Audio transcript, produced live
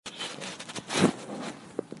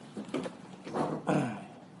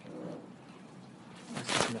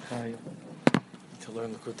Mordechai to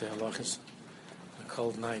learn Likutei Halachos on a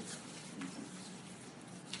cold night.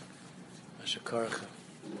 Ashakarcha.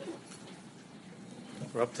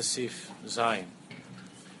 We're up to Sif Zayin.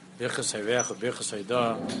 Birchas Hayreach or Birchas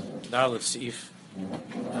Haydah. Dalet Sif.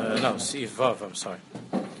 Sif Vav. I'm sorry.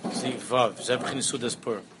 Sif Vav. Zebchin Sudas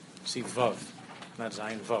Pur. Sif Vav. Not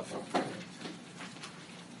Zayin Vav.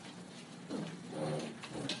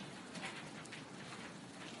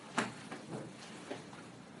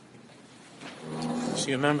 So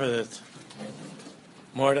you remember that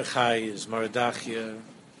Mordechai is Mordachia,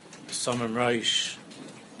 Samim Roish,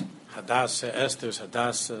 Hadassah, Esther's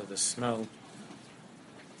Hadassah, the smell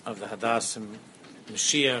of the Hadassim,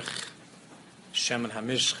 Mashiach, Shemen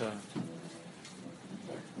HaMishcha.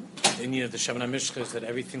 The idea of the Shemen HaMishcha is that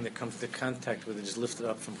everything that comes into contact with it is lifted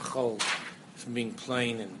up from Chol, from being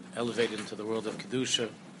plain and elevated into the world of Kedusha.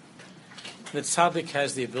 And the Tzaddik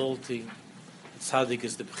has the ability. Tzaddik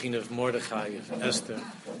is the Bechina of Mordechai, of Esther,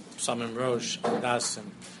 Samim Rosh, Hadassim.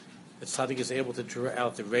 The Tzaddik is able to draw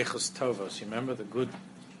out the Reichos Tovos. You remember the good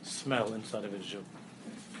smell inside of a Jew.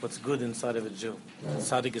 What's good inside of a Jew? The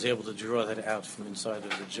Tzaddik is able to draw that out from inside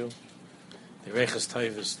of the Jew. The Reichos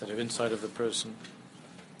Tovos that are inside of the person.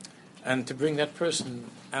 And to bring that person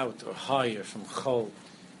out or higher from Chol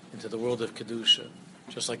into the world of Kedusha.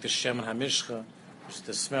 Just like the Shemen HaMishcha, which is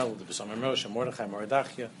the smell of the Samim Rosh, Mordechai,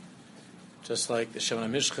 Mordachia. Just like the Shemen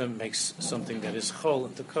HaMishcha makes something that is Chol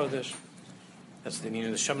into Kodesh. That's the meaning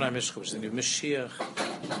of the Shemen HaMishcha, which is the new Mashiach,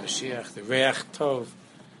 the Reach Tov.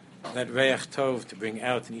 That Reach Tov to bring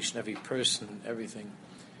out in each and every person, everything.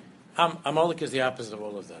 Amalek is the opposite of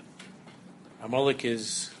all of that. Amalek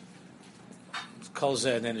is Kol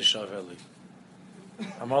Zeh and Enishav Eli.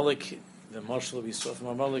 Amalek, the marshal that we saw from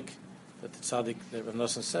Amalek, that the tzaddik, that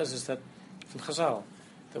Nosson says, is that from Chazal,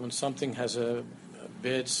 that when something has a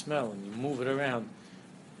bad smell and you move it around,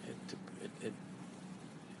 it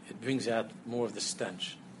brings out more of the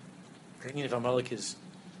stench. The meaning of Amalek is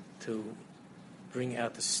to bring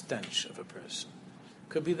out the stench of a person.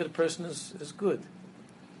 Could be that a person is good,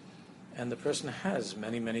 and the person has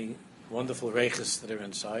many, many wonderful reiches that are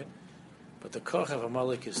inside, but the koch of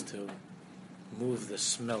Amalek is to move the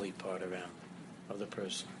smelly part around of the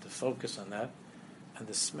person, to focus on that, and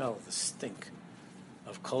the smell, the stink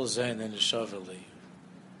of Kol Zeh and Enishav Eli,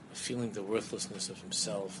 feeling the worthlessness of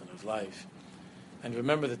himself and of life. And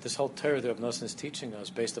remember that this whole Torah that Nosson is teaching us,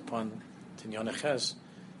 based upon Tinyon Ches,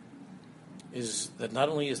 is that not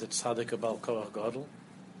only is the tzaddik a Bal Koach Gadol,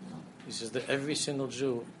 he says that every single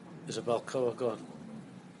Jew is a Bal Koach Gadol.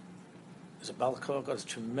 Is a Bal Koach Gadol,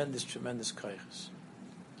 tremendous, tremendous koiches.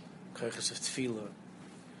 Koiches of tefillah,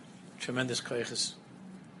 tremendous koiches,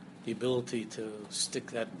 the ability to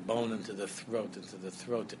stick that bone into the throat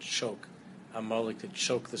to choke Amalek, to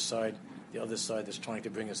choke the other side that's trying to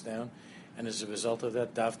bring us down. And as a result of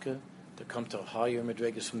that, Davka, to come to a higher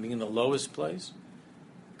Madregas from being in the lowest place,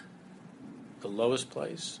 with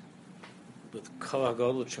Koach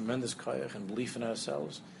Gadol, with tremendous koach and belief in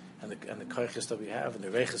ourselves, and the koiches that we have, and the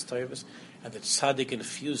Reichos Tovos, and the tzaddik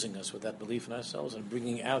infusing us with that belief in ourselves and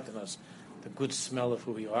bringing out in us the good smell of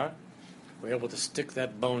who we are. We're able to stick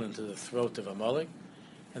that bone into the throat of Amalek,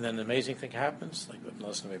 and then the amazing thing happens, like what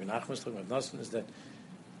Nosson, maybe Nachman was talking about Nosson, is that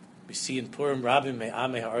we see in Purim, Rabbi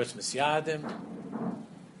Me'amei Ha'aretz Mesyadim,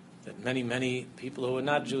 that many, many people who were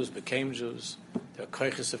not Jews became Jews. There are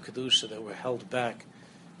koiches of Kedusha that were held back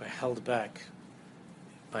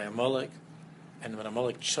by Amalek, and when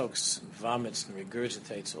Amalek chokes and vomits and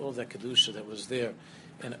regurgitates, all that Kedusha that was there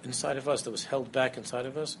inside of us, that was held back inside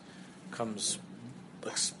of us, comes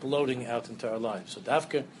exploding out into our lives. So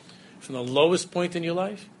Davka, from the lowest point in your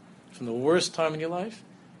life, from the worst time in your life,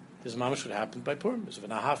 this mamash would happen by Purim. It was a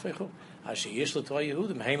v'nahafechu.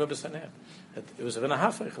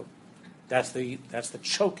 That's the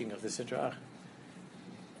choking of the Sidra.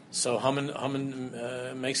 So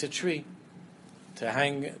Haman makes a tree to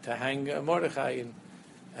hang Mordechai,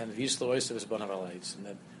 and V'yislo Oysa was one of Alaitz, and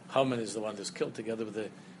that Haman is the one that's killed together with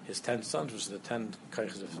his 10 sons, which is the 10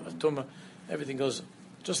 kaiches of Tumah. Everything goes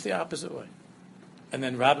just the opposite way. And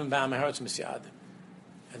then Rabban Ba'am Ha'aretz Mesyadim.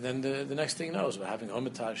 And then the next thing you know is we're having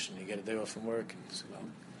Homatash, and you get a day off from work, and so,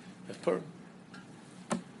 that's Purim.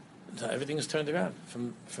 So everything is turned around.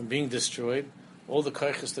 From being destroyed, all the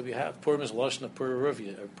kaiches that we have. Purim is Lashon of Pura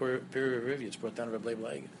Rivya. It's brought down to Rabbi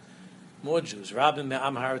Leib. More Jews. Rabban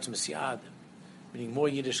Ba'am Ha'aretz Mesyadim. Meaning more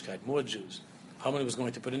Yiddishkeit, more Jews. Haman was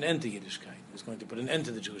going to put an end to Yiddishkeit. He was going to put an end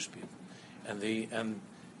to the Jewish people. And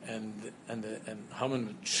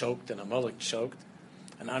Haman choked, and Amalek choked,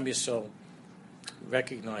 and Am Yisrael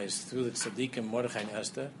recognized through the tzaddikim Mordechai and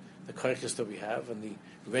Esther the koiches that we have, and the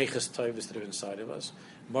reiches toivus that are inside of us.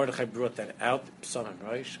 Mordechai brought that out, Psalm and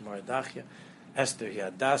Rosh, Mordechai, Esther, he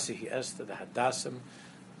Hadassi, he Esther, the Hadassim,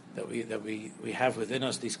 that we have within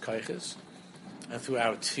us, these koiches. And through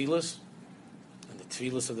our tefillas, and the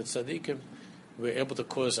tefillas of the tzaddikim, we're able to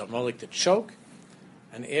cause Amalek to choke.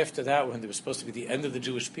 And after that, when there was supposed to be the end of the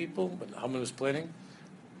Jewish people, when Haman was planning,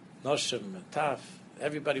 Nosson, Taf,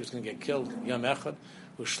 everybody was going to get killed, Yom Echad,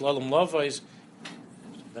 who Shlalim Lavais,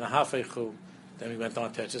 then we went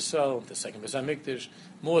on to Etzisrael, the second Beis HaMikdash,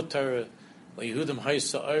 more Torah, Yehudim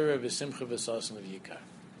Haisa Eira v'Simcha v'Sasan of Yikar.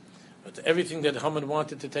 But everything that Haman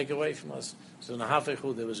wanted to take away from us, so in the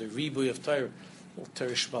Hafechu there was a ribuy of Torah, more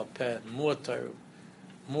Torah Shebal Peh, more Torah,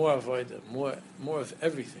 more Avodah, more of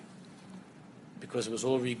everything, because it was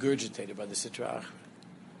all regurgitated by the Sitra Achra.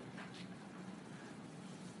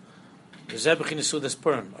 The Zebach in the Sudas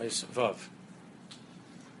Purim, Eis Vav.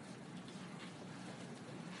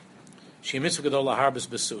 She mitzvah gedola harbis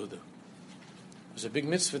besuda. It was a big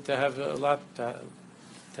mitzvah to have to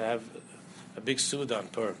have a big suda on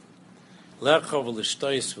Purim. Lechov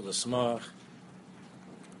v'lishtois v'lasmach,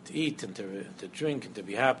 to eat and to drink and to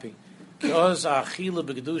be happy. Because achila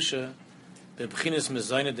begedusha bebchinas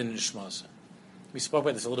mezayna din nishmasa. We spoke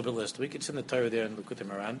about this a little bit last week. It's in the Torah there in Likutei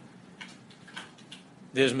Moran.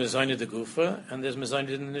 There's mezayna de gufa and there's mezayna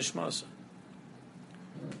din nishmasa.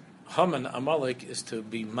 Haman Amalek is to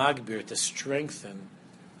be magbir, to strengthen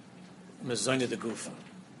mezayna de gufa,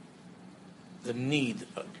 the need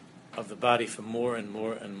of the body for more and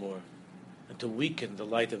more and more, and to weaken the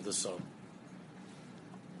light of the soul.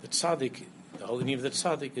 The tzaddik, the holy name of the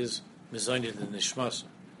tzaddik is mezayna de nishmasa,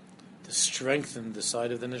 to strengthen the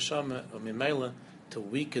side of the neshama, or mimela, to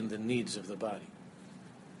weaken the needs of the body.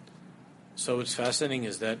 So what's fascinating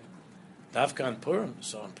is that Davka on Purim,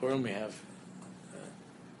 so on Purim we have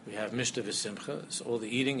Mishta v'Simcha, it's all the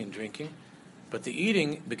eating and drinking. But the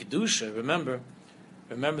eating, b'kedusha, remember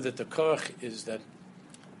that the koach is that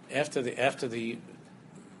after the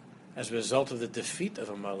as a result of the defeat of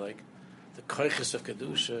Amalek, the koachas of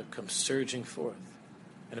kedusha comes surging forth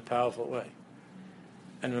in a powerful way.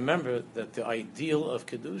 And remember that the ideal of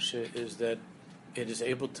kedusha is that it is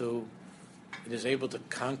able to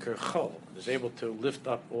conquer chol. It is able to lift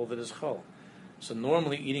up all that is chol. So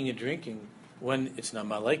normally eating and drinking, when it's not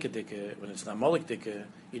malik dika,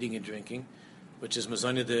 eating and drinking, which is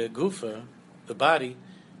mazana de gufa, the body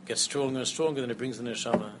gets stronger and stronger, then it brings the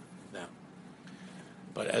neshama down.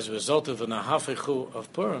 But as a result of the nahafechu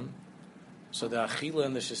of Purim, so the achila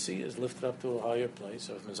and the shasi is lifted up to a higher place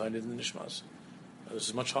of mazana de nishmas. This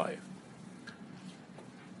is much higher.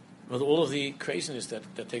 With all of the craziness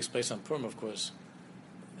that takes place on Purim, of course,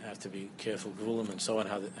 you have to be careful, Gulam and so on,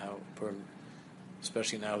 how Purim,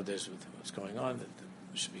 especially nowadays with what's going on, that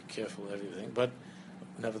we should be careful of everything. But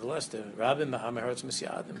nevertheless, the Rabbim Ma'amehartz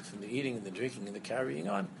Misyadim, from the eating and the drinking and the carrying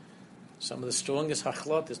on, some of the strongest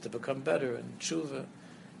hachlot is to become better, and tshuva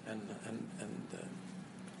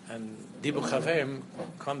and dibu chaveim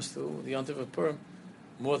comes through the Yontiv of Purim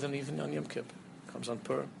more than even on Yom Kippur. Comes on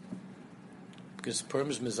Purim, because Purim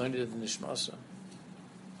is mezayna de nishmasa.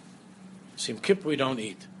 So Yom Kippur we don't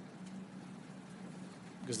eat,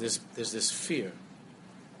 because there's this fear,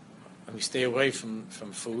 and we stay away from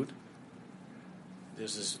food.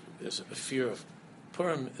 There's a fear of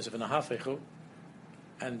Purim is of an ahafechu,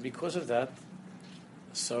 and because of that,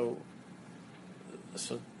 so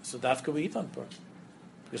dafka we eat on Purim,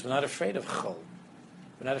 because we're not afraid of chol.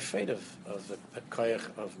 We're not afraid of the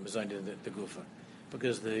koyach of mezayna de gufa,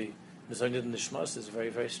 because the mezayna de nishmas is very,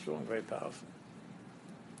 very strong, very powerful.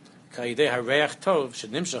 Ka'idei hareach tov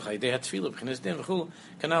shenimshach ka'idei hatfilah b'chinas din v'chul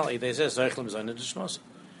kanal idei zeh zoich l'mezayna de nishmas.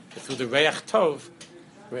 Through the reach tov,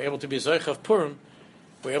 we're able to be zoich of Purim.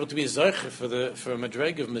 We're able to be zoich for a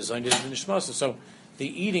madreg of mezayna de nishmas. So the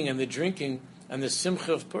eating and the drinking and the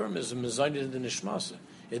simcha of Purim is a mezayna de nishmas.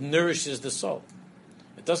 It nourishes the soul.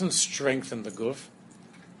 It doesn't strengthen the guf,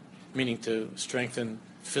 meaning to strengthen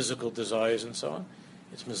physical desires and so on.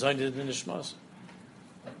 It's mezayna de nishmas.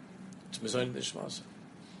 It's mezayna de nishmas.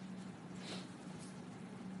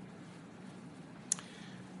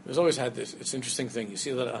 We've always had this. It's an interesting thing. You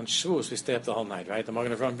see that on Shavuos we stay up the whole night, right? The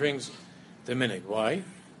Magen Avraham brings the minig. Why?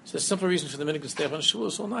 So the simple reason for the minig to stay up on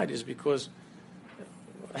Shavuos all night is because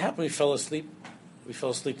what happened? We fell asleep. We fell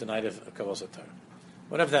asleep the night of Kabbalah Torah.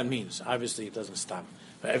 Whatever that means. Obviously, it doesn't stop.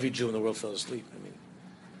 But every Jew in the world fell asleep. I mean,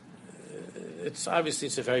 it's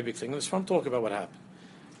a very big thing. Let's from talk about what happened.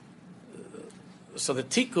 So the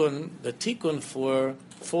tikkun for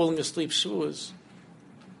falling asleep Shavuos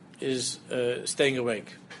is staying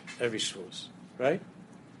awake every Shavuos, right?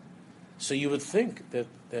 So you would think that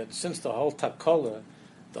since the whole takala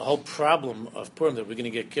The whole problem of Purim that we were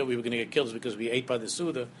going to get killed is because we ate by the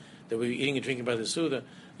Suda, that we were eating and drinking by the Suda.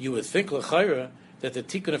 You would think, l'chayra, that the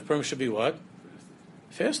tikkun of Purim should be what?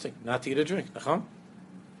 Fasting, not to eat or drink.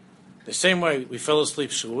 The same way we fell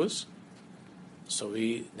asleep Shavuos, so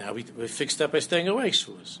we fixed that by staying awake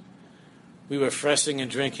Shavuos. We were fasting and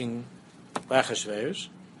drinking Lachashveirish.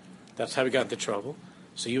 That's how we got into trouble.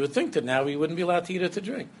 So you would think that now we wouldn't be allowed to eat or to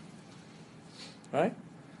drink. Right?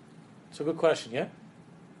 It's a good question, yeah?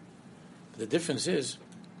 But the difference is,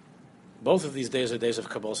 both of these days are days of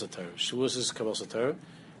Kabbalah Satorah. Shavuos is Kabbalah Satorah,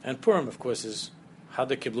 and Purim, of course, is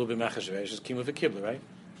Hada Kiblu B'Machashveirish, is Kimu V'Kiblu, right?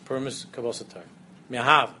 Purim is Kabbalah Satorah.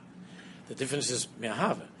 Me'ahava. The difference is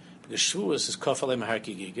Me'ahava. Because Shavuos is Kafalei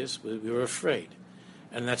Maharki Gigas, we were afraid.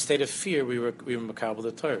 And in that state of fear, we were Makabal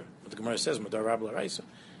the Torah. What the Gemara says, Madar Rabbi L'Raisa.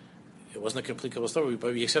 It wasn't a complete Kabbalah Torah,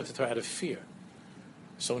 but we accepted the Torah out of fear.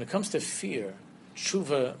 So when it comes to fear,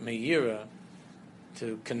 Tshuva Me'ira,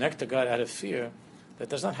 to connect to God out of fear, that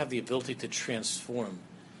does not have the ability to transform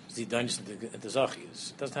Zidanius into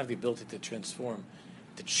Zachias. It doesn't have the ability to transform,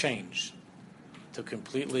 to change, to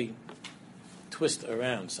completely twist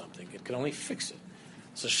around something. It can only fix it.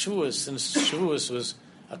 So Shavuos, since Shavuos was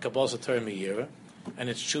a Kabbalah Satorah Me'ira, and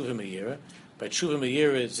it's Tshuva Me'ira, by Tshuva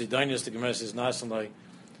Me'ira, Zidanius, the Gemara says, Nosson,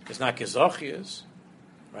 it's not Gezachias,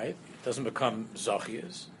 right? It doesn't become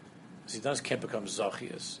Zachias. Zidanius can't become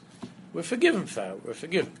Zachias. We're forgiven, we're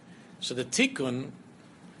forgiven. So the tikkun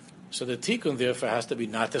therefore has to be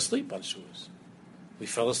not to sleep on Shavuos. We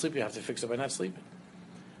fell asleep, you have to fix it by not sleeping.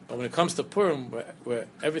 But when it comes to Purim, where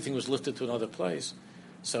everything was lifted to another place,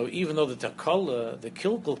 so even though the takala, the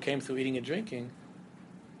kilkul came through eating and drinking,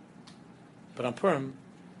 but on Purim,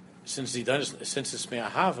 since it's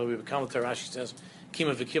me'ahava, we become what Rashi says,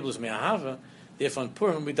 kima v'kiblu is me'ahava, therefore on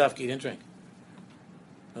Purim we dafka eat and drink.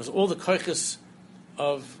 Because all the koiches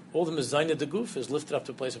of all the mezayna de guf is lifted up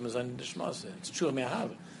to a place of mezayna de shmasa. It's true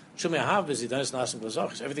me'ahava. True me'ahava is Zidanis Nasim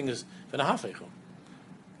Glazachis. Everything is v'nahafeichum.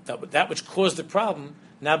 That which caused the problem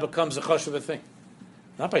now becomes a chosh of a thing.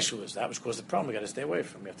 Not by Shavuos. That which caused the problem we got to stay away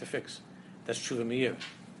from. We have to fix. That's Tshuva Me'ira.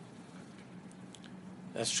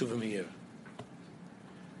 That's Tshuva Me'ira.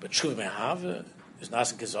 But Tshuva Me'ahava is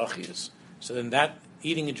Nasim Glazachis. So then that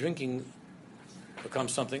eating and drinking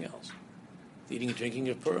becomes something else. The eating and drinking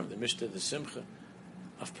of Purim, the Mishnah, the Simcha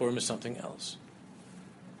of Purim is something else.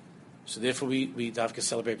 So therefore we dafka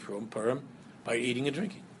celebrate Purim by eating and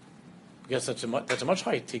drinking. Because that's a much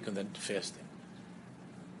higher tikkun than fasting.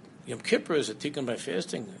 Yom Kippur is a tikkun by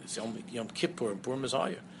fasting. It's only Yom Kippur and Purim is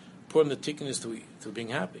higher. Purim, the tikkun is to being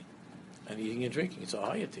happy. And eating and drinking, it's a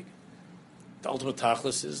higher tikkun. The ultimate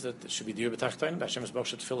tachlis is that it should be dir b'tachtayim. Hashem Yisbarach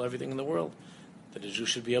should fill everything in the world. That a Jew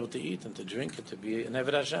should be able to eat and to drink and to be an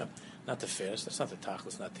Eved Hashem. Not to fast. That's not the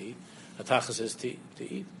tachlis, not to eat. The tachlis is to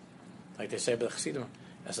eat. Like they say by the Chassidim,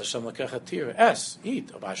 as Hashem Lekach Tira. Es,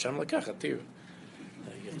 eat. Or Hashem Lekach Tira.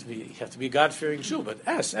 You have to be a God-fearing Jew, but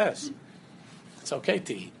es. It's okay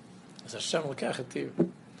to eat. As Hashem Lekach Tira.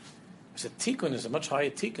 So tikkun is a much higher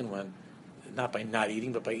tikkun when, not by not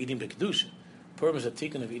eating, but by eating b'kedusha. Purim is a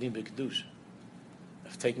tikkun of eating b'kedusha.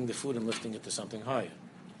 Of taking the food and lifting it to something higher.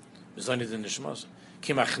 Mezayna in the Shmasa.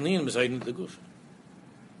 Kimachnin mezayna the guf.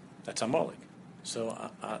 That's Amalek. So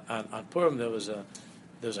on Purim there was a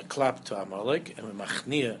clap to Amalek, and we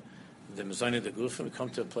machnia the mezayna the guf, and we come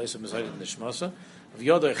to a place of mezayna in the Shmasa. Of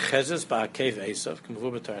Yoder Chezes ba'akev Esav,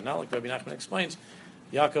 K'mavur b'Taranalik, Rabbi Nachman explains,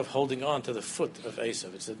 Yaakov holding on to the foot of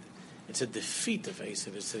Esav. It's a defeat of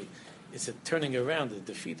Esav. It's a turning around the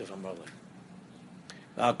defeat of Amalek.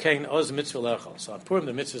 Al-Kain oz mitzvah lechal. So on Purim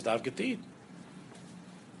the mitzvah is davka to eat.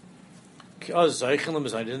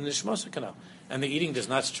 And the eating does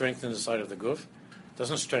not strengthen the side of the guf,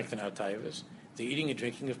 doesn't strengthen our taivas. The eating and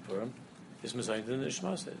drinking of Purim is mezayna the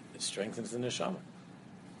nishmas. It strengthens the neshama.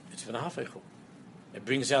 It's v'nahafeichu. It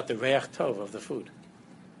brings out the reach tov of the food.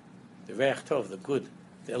 The reach tov, the good,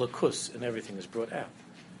 the elokus, and everything is brought out.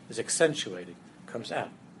 Is accentuated, comes out.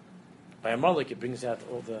 By Amalek, it brings out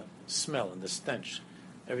all the smell and the stench,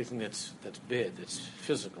 everything that's bad, that's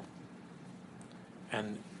physical.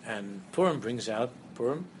 And Purim brings out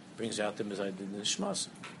the mezayna the nishmas.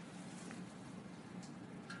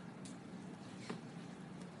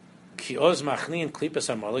 Ki oz machni and klipas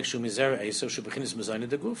Amalek shu mizer Esav shu bechinis mezayna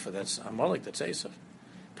de gufa. That's Amalek. That's Esav.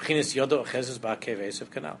 Bechinis yodo chezes ba'akev Esav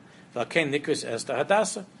kanal. V'alkein nikris Esther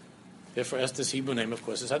Hadassah. Therefore, Esther's Hebrew name, of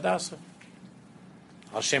course, is Hadassah.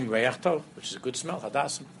 Al Shem Reach Tov, which is a good smell.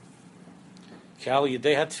 Hadassah. Ki al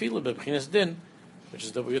yedei hatfila bechinis din, which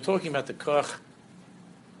is that we were talking about the koch,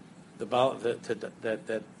 the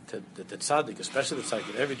tzaddik, especially the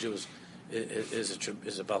tzaddik. Every Jew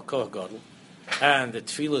is a Baal Koch Gadol. And the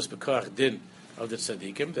tefillas b'koach din of the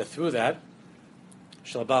tzaddikim, that through that,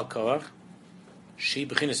 shel bal koach, she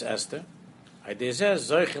bechinas Esther, Aydezeh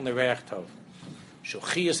zoichin lereach tov,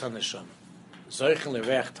 shuchiyas haneshama, zoichin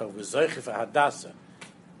lereach tov, v'zoichin for hadasa,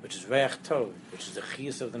 which is reach tov, which is the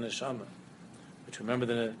chiyas of the neshama, which remember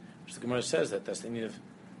which the Gemara says that's the meaning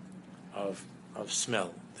of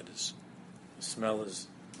smell. That is, the smell is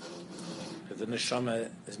that the neshama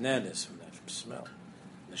is nanis from that, from smell,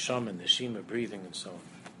 neshama, neshima, breathing, and so on.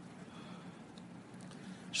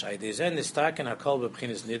 Shaydezen nistaken hakol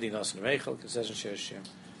b'bchinas nidi Nosson reichel says in Shir Shir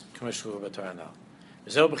Kameshvu b'Torah now.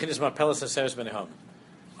 Zel b'chinas marpelas haseres b'neham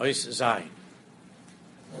ois zayin.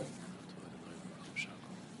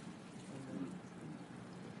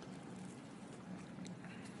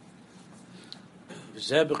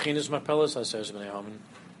 Zel b'chinas marpelas haseres b'neham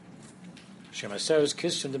Shem haseres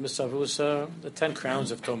kishim the misavusa, the 10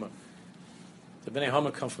 crowns of Tumah. The Bnei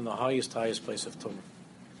Hama come from the highest place of Tumah.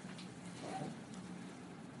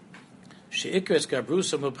 Sheikres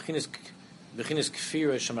gabrusa mubchinis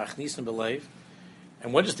kfira shemachnisn belev,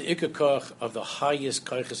 and what is the ikar koch of the highest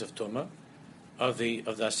koches of Tumah, of the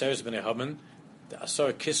Aseres Bnei Haman, the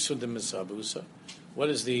Asar Kisun de Misabusa? What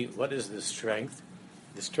is the strength?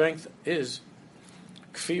 The strength is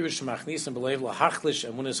kfira shemachnisn belev lahachlish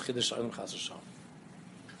emunas chidush ha'olam chas v'shalom.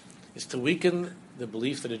 It's to weaken the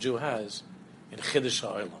belief that a Jew has in chidush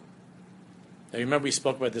ha'olam. Now remember we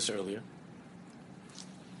spoke about this earlier.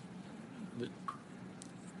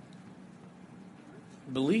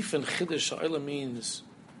 Belief in Chiddush Ha'olam means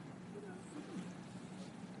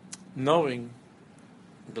knowing,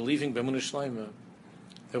 believing b'emunah shleima,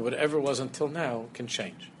 that whatever was until now can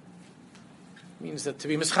change. It means that to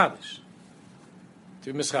be mischadish.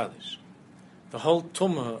 The whole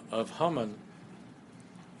tumah of Haman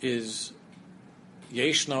is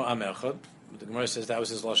Yeshno Am Echad. The Gemara says that was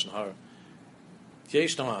his lashon hara.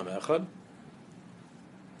 Yeshno Am Echad,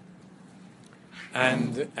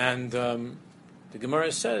 and the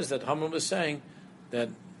Gemara says that Haman was saying that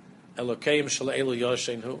Elokeim Shala'elu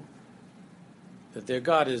Yoshenhu, that their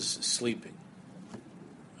God is sleeping.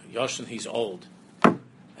 Yoshen, he's old,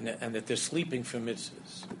 and that they're sleeping for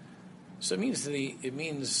mitzvahs. So it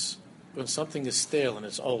means when something is stale and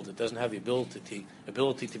it's old, it doesn't have the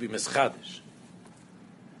ability to be mischadish.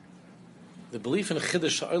 The belief in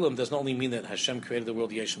Chiddush Ha'olam doesn't only mean that Hashem created the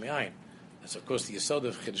world Yesh Me'ayin. That's of course the yesod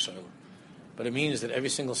of Chiddush Ha'olam. But it means that every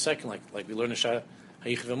single second, like we learn in Shara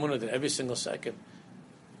Hayichiv Emunah, that every single second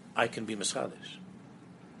I can be mischadish.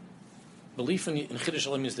 Belief in Chiddush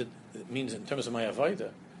Ha'olam means in terms of my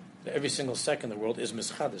avodah, that every single second the world is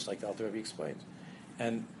mischadish, like the Alter Rebbe explains,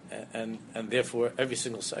 and therefore every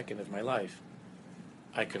single second of my life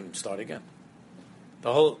I can start again.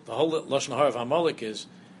 The whole lashon hara of Hamalek is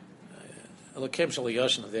Elokeim Shalei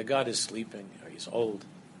Yoshen, their God is sleeping or he's old,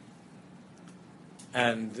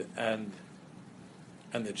 and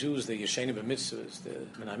the Jews, the Yeshenim b'mitzvahs, the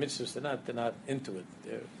Menah mitzvahs, they're not into it.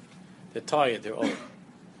 They're tired. They're old.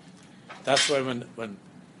 That's why when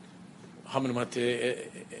Haman went to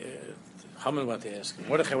ask,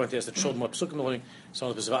 Mordechai went to ask the children what psukim they're learning.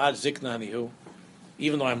 Someone says, "Va'ad zikna anihu."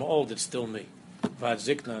 Even though I'm old, it's still me. Va'ad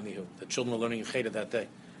zikna anihu. The children were learning in Cheder that day.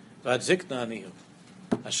 Va'ad zikna anihu.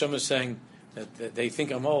 Hashem is saying that they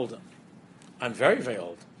think I'm old. I'm very, very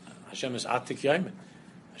old. Hashem is atik yaimin.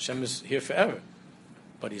 Hashem is here forever.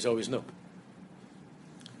 But he's always new.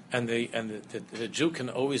 And the Jew can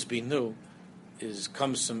always be new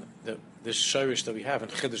comes from this shirish that we have in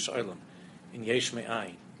Chiddush Ha'olam, in Yesh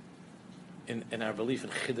Me'ayin, in our belief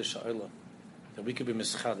in Chiddush Ha'olam, that we could be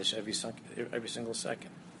mischadish every single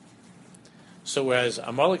second. So whereas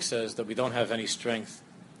Amalek says that we don't have any strength,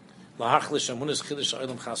 lahachlish amunas Chiddush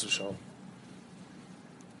Ha'olam chas v'shalom,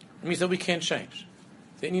 it means that we can't change.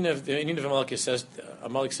 The Indian of Amalek says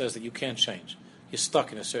that you can't change. You're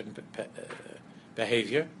stuck in a certain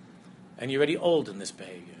behavior, and you're already old in this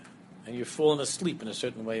behavior, and you're falling asleep in a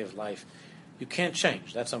certain way of life. You can't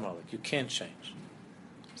change. That's Amalek. You can't change.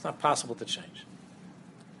 It's not possible to change.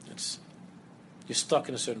 You're stuck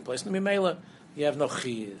in a certain place. In the Mimela, you have no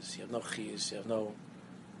chiyas.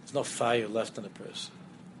 There's no fire left in a person.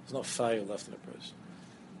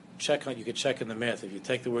 You could check in the math. If you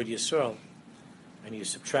take the word Yisrael and you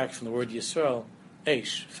subtract from the word Yisrael,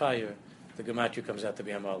 Eish, fire, the gematria comes out to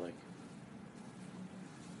be Amalek.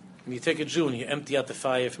 When you take a Jew and you empty out the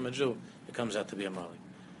fire from a Jew, it comes out to be Amalek.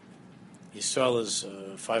 Yisrael is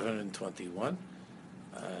 521.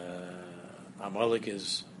 Amalek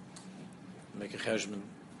is, make a cheshbon,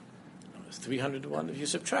 301. If you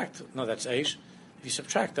subtract, no, that's Eish. If you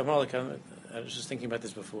subtract Amalek, I was just thinking about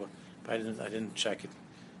this before, but I didn't check it.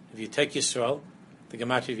 If you take Yisrael, the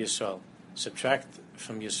gematria of Yisrael, subtract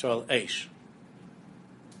from Yisrael Eish,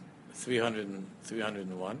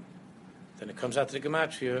 301. Then it comes out to the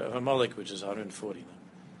gematria of Amalek, which is 140.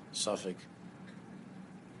 Suffolk.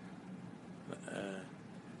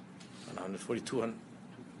 140, 200.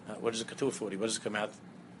 What is it? 240. What does it come out?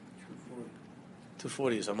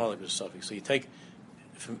 240 is Amalek, which is Suffolk. So you take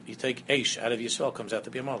Aish out of Yisrael, comes out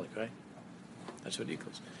to be Amalek, right? That's what it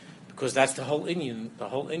equals. Because that's the whole Indian. The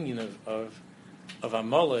whole Indian of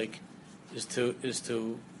Amalek is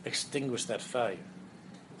to extinguish that fire.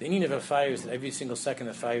 The Indian of a fire is that every single second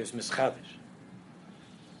the fire is mischadish.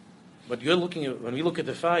 But you're looking at, when we look at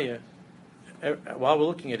the fire, while we're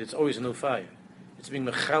looking at it, it's always a new fire. It's being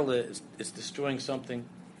mechala, it's destroying something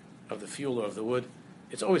of the fuel or of the wood.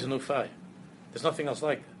 It's always a new fire. There's nothing else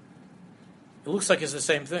like that. It looks like it's the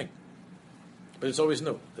same thing, but it's always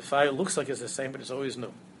new. The fire looks like it's the same, but it's always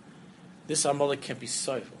new. This Amalek can't be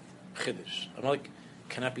soivel, chiddush. Amalek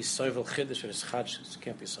cannot be soivel, chiddush, or it's chadshus. It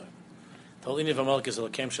can't be soivel. The whole Indian of Amalek is a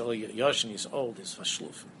lakem shal yashin. He's old, he's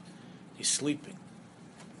vashluf. He's sleeping.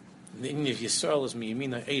 The Indian of Yisrael is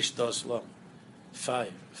miyamina eish das lam.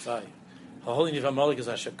 Fire. The whole Indian of Amalek is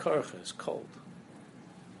ashakarcha, is cold.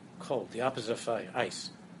 Cold, the opposite of fire,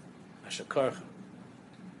 ice. Ashakarcha.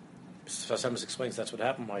 Mr. explains that's what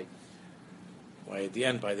happened. Why at the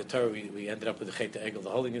end, by the Torah, we ended up with the Chet Egel. The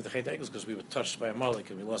whole Indian of the Chet Egel is because we were touched by Amalek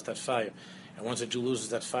and we lost that fire. And once a Jew loses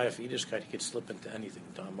that fire for Yiddishkeit, he could slip into anything,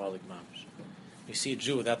 into Amalek mamish. You see a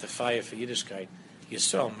Jew without the fire for Yiddishkeit,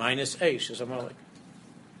 Yisrael minus Eish is Amalek.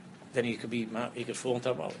 Then he could fall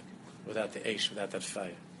into Amalek without the Eish, without that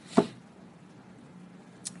fire.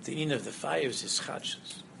 The Indian of the fire is his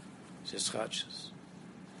chadshus. It's his chadshus.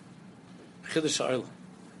 Chiddush ha'olam.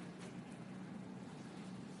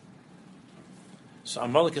 So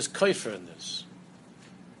Amalek is kaifer in this.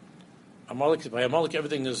 By Amalek,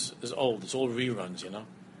 everything is old. It's all reruns,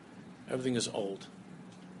 Everything is old.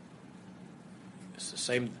 It's the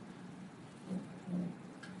same.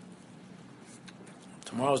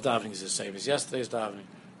 Tomorrow's davening is the same as yesterday's davening.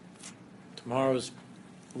 Tomorrow's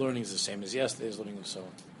learning is the same as yesterday's learning, and so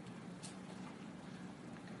on.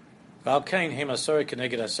 Valkain hem asor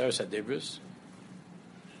keneged asor sadibrus.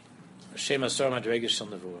 Shem asor madregesh shel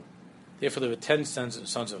nevuah. Therefore, there were 10 sons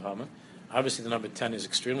of Haman. Obviously, the number 10 is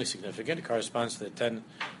extremely significant. It corresponds to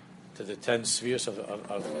the 10 spheres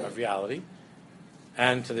of reality,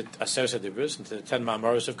 and to the Aser Sadibras, and to the 10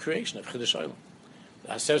 Ma'amaros of creation, of Chiddush Olam.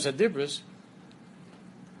 The Aser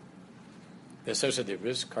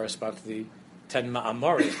Sadibras correspond to the 10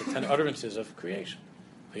 Ma'amaros, the 10 utterances of creation.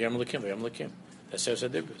 V'yam Lekim. The Aser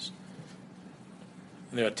Sadibras.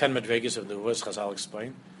 And there are 10 Madregas of Nevuah, as Chazal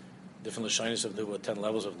explained. Different Lashonis of Nevuah, 10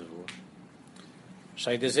 levels of Nevuah. The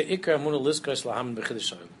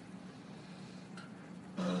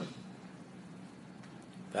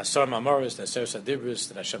Asar Ma'amaros, the Aser Sadibris,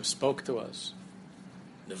 that Hashem spoke to us.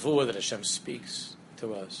 Nevuah, that Hashem speaks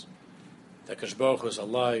to us. That Kadosh Baruch Hu is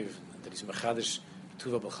alive, that He's Mechadish,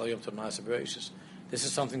 Tuva B'chal Yom Tov Ma'aseh Bereishis. This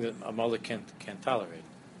is something that Amalek can't tolerate.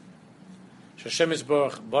 Hashem is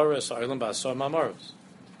Baruch Baras Ha'olam Ba'asar Ma'amaros.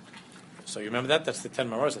 So you remember that? That's the 10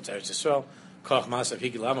 Ma'amaros. That's Eretz Yisrael. Koch Ma'asav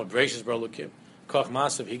Higilama, Bereishis Bar Lukim. Koch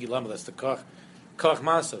Masav Higilama, that's the Koch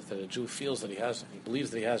Masav that a Jew feels that he has, he believes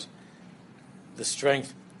that he has the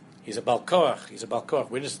strength. He's a Bal Koach.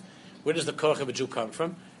 Where does the Koach of a Jew come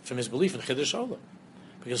from? From his belief in Chiddush Olam.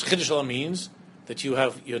 Because Chiddush Olam means that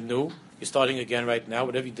you're new, you're starting again right now,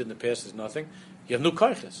 whatever you did in the past is nothing. You have new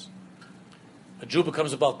Koachas. A Jew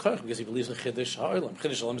becomes a Bal Koach because he believes in Chiddush Olam.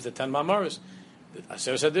 Chiddush Olam is the 10 Ma'amaros, the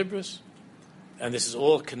Aser Sadibris. And this is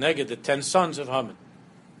all connected, the 10 sons of Haman.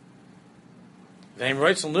 And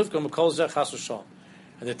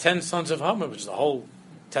the 10 sons of Haman, which is the whole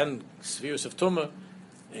 10 spheres of Tumah,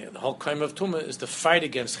 the whole kaim of Tumah is the fight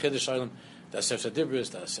against Chiddush Olam, the Aser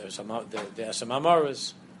Sadibris, the Aser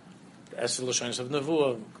Ma'amaros, the Aser Lashonos of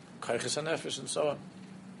Nevuah, Kaiches and Nefesh, and so on.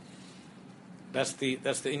 That's the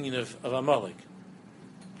Indian of Amalek.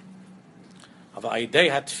 Of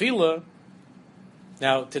Aidei HaTfilah,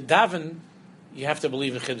 now to daven, you have to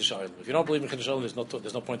believe in Chiddush Olam. If you don't believe in Chiddush Olam,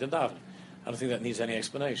 there's no point in davening. I don't think that needs any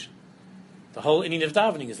explanation. The whole Indian of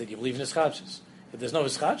davening is that you believe in Hischadshus. If there's no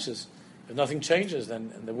Hischadshus, if nothing changes,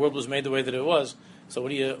 then and the world was made the way that it was. So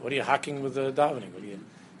what are you hacking with the davening? What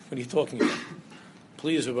are you talking about?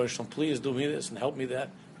 Please, Rebbe Shalom, please do me this and help me that.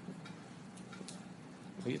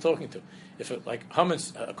 What are you talking to? If like Haman,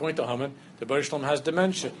 according to Haman, the Rebbe Shalom has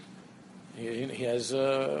dementia. He has.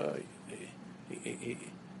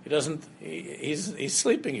 He doesn't. He's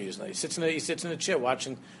sleeping. He sits in a chair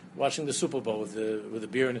watching the Super Bowl with the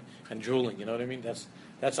beer and drooling. You know what I mean?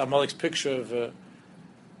 That's Amalek's picture of the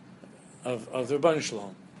Rebbeinu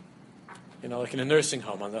Shalom. like in a nursing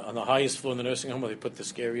home, on the highest floor in the nursing home, where they put the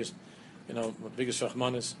scariest, biggest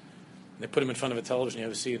Rahmanas, they put them in front of a television. You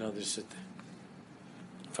ever see, they sit there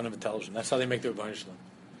in front of a television. That's how they make their Rebbeinu Shalom.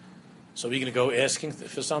 So we're going to go asking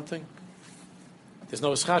for something? There's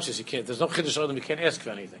no ischachis. You can't. There's no chiddush olam. You can't ask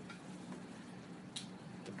for anything.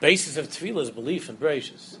 The basis of tefillah is belief in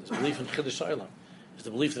Bereishis. Is belief in chiddush olam. Is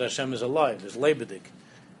the belief that Hashem is alive. There's lebedik,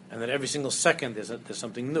 and that every single second there's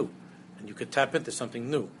something new, and you could tap into something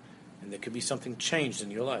new, and there could be something changed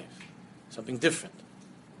in your life, something different.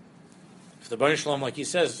 If the Rebbeinu Shalom, like he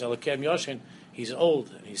says, Elokeim Yoshin, he's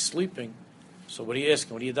old and he's sleeping. So what are you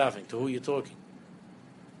asking? What are you davening? To who are you talking?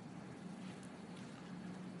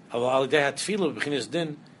 The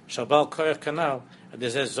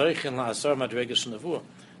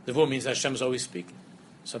Nevuah means Hashem is always speaking.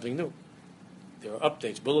 Something new. There are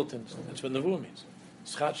updates, bulletins. That's what Nevuah means.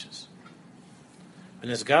 Schachas.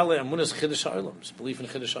 And it's Gale Amunas Chiddush HaOlam. It's belief in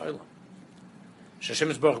Chiddush HaOlam. Hashem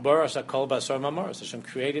is Baruch Baras HaKol B'Asar Mamaros. Hashem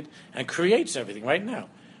created and creates everything right now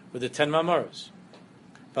with the 10 Mamaros.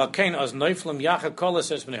 So that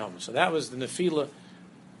was the Nefilah.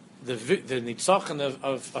 The Nitzachon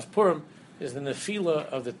of Purim is the Nefilah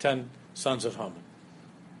of the 10 sons of Haman.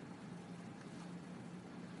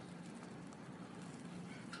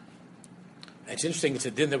 It's interesting, it's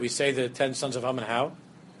a din that we say the 10 sons of Haman how?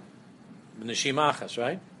 The Neshima Achas,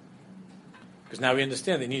 right? Because now we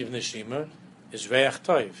understand the need of Neshima is Reach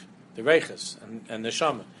Toiv, the Reichas, and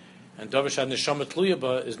Neshama. And Dovashad Neshama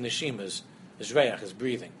Tluyaba is Neshima, is Reach, is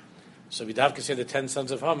breathing. So we have to say the 10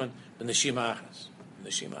 sons of Haman, the Neshima Achas.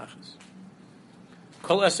 Neshima Achas.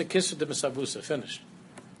 Kol Esa Kisu de Mesabusa,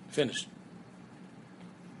 finished.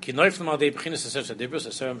 Ki Neuflam Al Dei Bechinas Aser Sadibrus,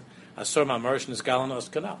 Asor Mamarish, and Galan Os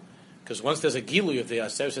Kanal. Because once there's a Gilu of the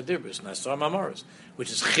Aser Sadibrus, and Asor Mamarish, which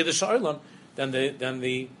is Chiddush HaOlam, then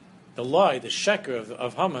the lie, the sheker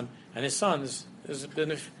of Haman and his sons is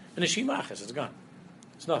Neshima Achas, it's gone.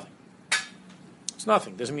 It's nothing. It's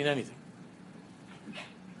nothing, doesn't mean anything.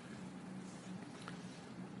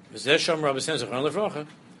 Therefore,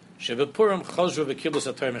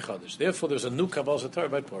 there's a new Kabbalah Torah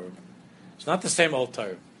by Purim. It's not the same old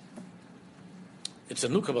Torah. It's a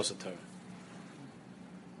new Kabbalah Torah.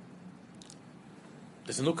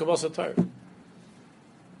 There's a new Kabbalah Torah.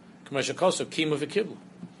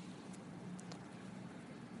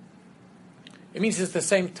 It means it's the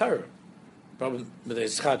same Torah. Problem with the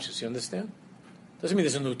Ischachis, you understand? Doesn't mean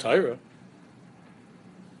there's a new Torah.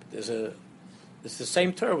 It's the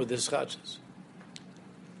same Torah with the Ischachis.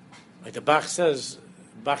 Like the Bach says,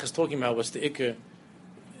 Bach is talking about what's the Iker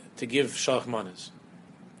to give Shalach Manas.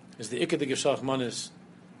 Is the Iker to give Shalach Manas,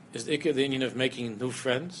 is the Iker the union of making new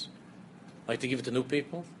friends? Like to give it to new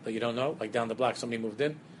people that you don't know? Like down the block, somebody moved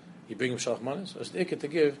in, you bring them Shalach Manas? Or is the Iker to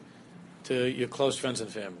give to your close friends and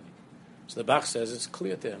family? So the Bach says it's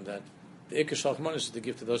clear to him that the Iker Shalach Manas is to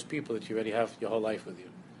give to those people that you already have your whole life with you.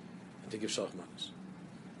 And to give Shalach Manas.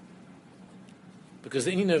 Because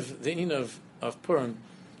the inyan of Purim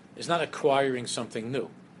is not acquiring something new.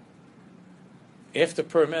 After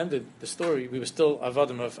Purim ended the story, we were still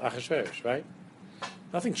Avadim of Achashverosh, right?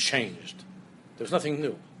 Nothing changed. There was nothing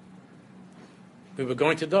new. We were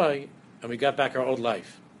going to die, and we got back our old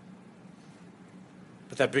life.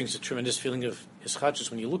 But that brings a tremendous feeling of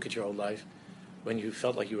ischachus when you look at your old life, when you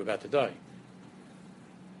felt like you were about to die.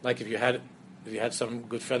 Like if you had some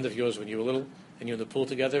good friend of yours when you were little, and you're in the pool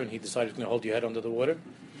together, and he decided he's going to hold your head under the water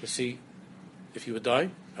to see if you would die.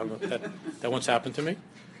 I don't know if that once happened to me.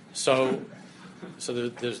 So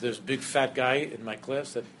there's this big fat guy in my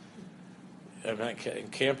class that in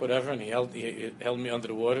camp, whatever, and he held me under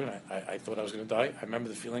the water. And I thought I was going to die. I remember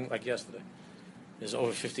the feeling like yesterday. It was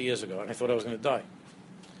over 50 years ago, and I thought I was going to die.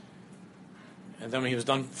 And then when he was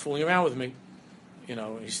done fooling around with me,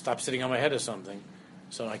 he stopped sitting on my head or something.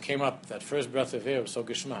 So I came up. That first breath of air was so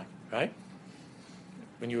geschmack, right?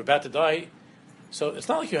 When you're about to die, so it's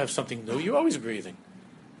not like you have something new. You're always breathing.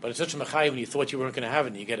 But it's such a machai when you thought you weren't going to have it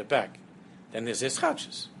and you get it back. Then there's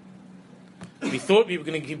ischachis. We thought we were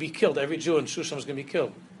going to be killed. Every Jew in Shushan was going to be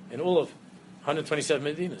killed. In all of 127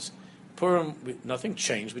 Medinas. Purim, nothing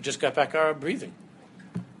changed. We just got back our breathing.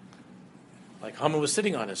 Like Haman was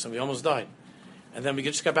sitting on us and we almost died. And then we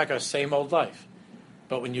just got back our same old life.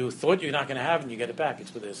 But when you thought you're not going to have it and you get it back,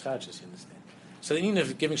 it's with the ischachis, you understand? So the meaning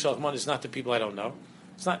of giving Shalach Manas is not to people I don't know.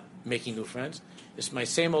 It's not making new friends. It's my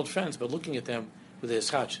same old friends, but looking at them with the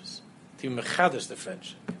ischachis. To be mechadish the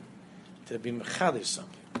friendship. To be mechadish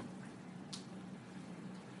something.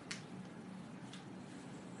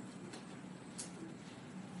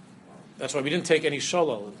 That's why we didn't take any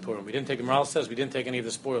sholol in Purim. We didn't take, Maral says, we didn't take any of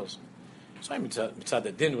the spoils. So mitzad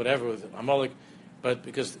the din, whatever, with Amalek, But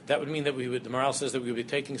because that would mean that the morale says that we would be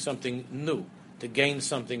taking something new, to gain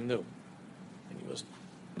something new. And he wasn't.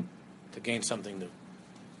 To gain something new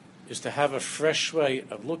is to have a fresh way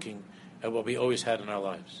of looking at what we always had in our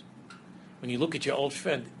lives. When you look at your old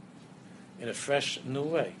friend in a fresh, new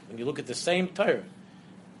way, when you look at the same Torah,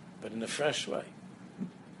 but in a fresh way,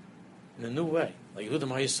 in a new way, like Yehudim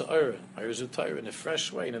HaYisa'ara, Ayuzu Torah, in a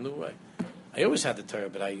fresh way, in a new way. I always had the Torah,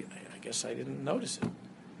 but I guess I didn't notice it.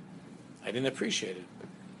 I didn't appreciate it.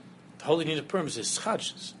 The holy need of Purim is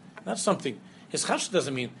hischadshus, not something. Hischadshus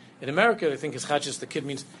doesn't mean, in America, I think hischadshus, the kid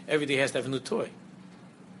means every day he has to have a new toy.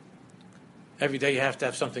 Every day you have to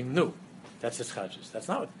have something new. That's hischadshus. That's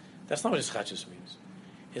not what hischadshus means.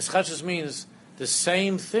 Hischadshus means the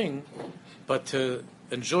same thing, but to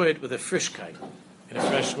enjoy it with a frischkeit, in a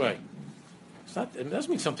fresh way. It doesn't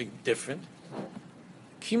mean something different.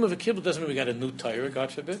 Kima v'kibbutz doesn't mean we got a new Torah,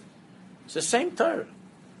 God forbid. It's the same Torah.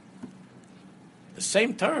 The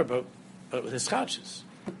same Torah, but with hischadshus.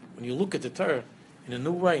 When you look at the Torah in a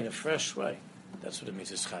new way, in a fresh way, that's what it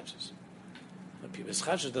means, hischadshus.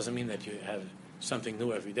 Hischadshus doesn't mean that you have something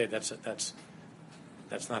new every day. That's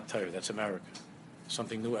not Torah. That's America.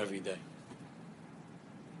 Something new every day.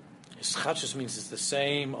 Hischadshus means it's the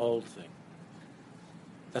same old thing.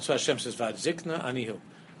 That's why Hashem says, "Vad zikna anihu."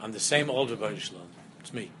 I'm the same old Rebbeinu Shalom.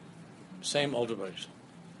 It's me. Same old Rebbeinu Shalom.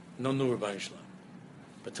 No new Rebbeinu Shalom.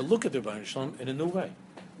 But to look at the Rebbeinu Shalom in a new way.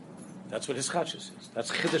 That's what hischadshus is.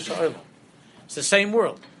 That's chiddush ha'olam. It's the same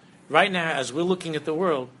world. Right now, as we're looking at the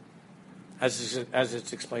world, as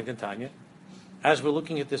it's explained in Tanya, as we're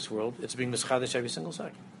looking at this world, it's being mischadesh every single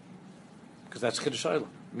second. Because that's chiddush ha'olam.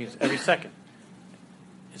 It means every second.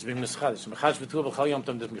 It's being mischadesh. Mechadesh b'tuah b'chal yom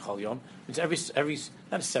tam doesn't b'chal yom. Means every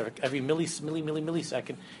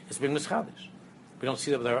millisecond, it's being mischadesh. We don't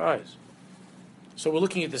see that with our eyes. So we're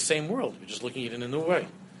looking at the same world. We're just looking at it in a new way.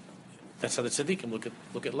 That's how the tzaddikim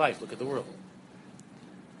look at life, look at the world.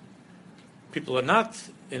 People are not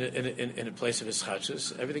in a place of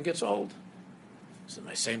hischadshus. Everything gets old. So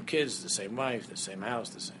my same kids, the same wife, the same house,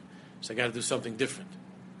 the same. So I got to do something different.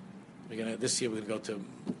 This year we're going to go to,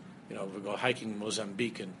 we'll go hiking in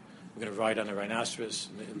Mozambique, and we're going to ride on a rhinoceros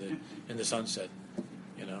in the sunset.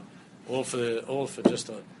 All for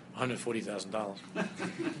just $140,000,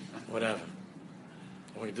 whatever.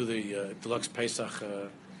 Or we do the deluxe Pesach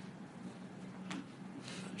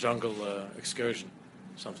jungle excursion,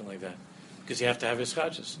 something like that, because you have to have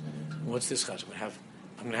hischadshus. What's this chadshus?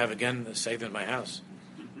 I'm going to have again the seder in my house.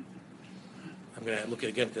 I'm going to look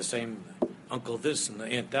at the same uncle this and the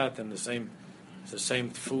aunt that, and the same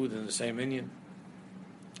food and the same Indian,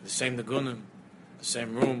 the same nagunim, the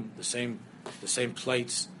same room, the same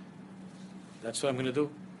plates. That's what I'm going to do.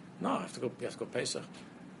 No, I have to go Pesach.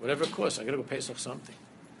 Whatever it costs, I got to go Pesach something.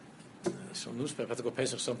 Some newspaper, I have to go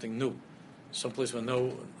Pesach something new. Someplace where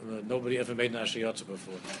nobody ever made an Ashiyatza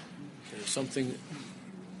before.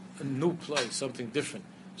 A new place, something different.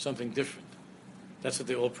 That's what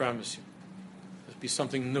they all promise you. It'll be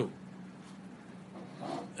something new.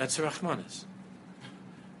 That's a Rahmanis.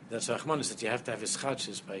 That's a Rahmanis, that you have to have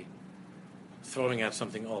hischadshus by throwing out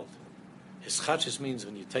something old. Hischadshus means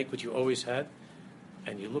when you take what you always had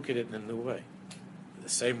and you look at it in a new way. With the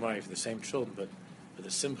same wife, the same children, but with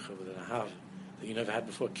a simcha, with an ahava that you never had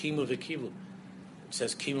before. Kimu v'kiblu. It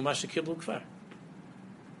says kimu masha kiblu kvar.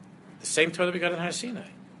 The same Torah that we got in Har Sinai,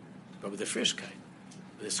 but with the frischkeit,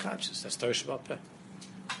 with hischadshus. That's Torah Shabbat Peh.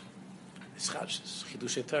 Hischadshus,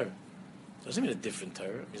 chidush Torah. Doesn't mean a different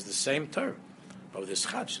Torah. It means the same Torah, but with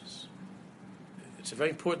hischadshus. It's a very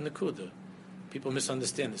important nekuda. People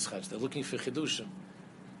misunderstand hischadshus. They're looking for chidushim,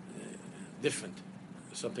 different,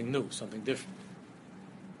 something new, something different.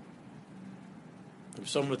 If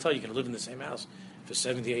someone will tell you can live in the same house for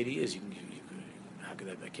 70, 80 years, how could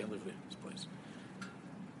that? I can't live in this place.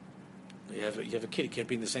 You have a kid, he can't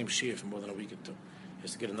be in the same shiur for more than a week or two. He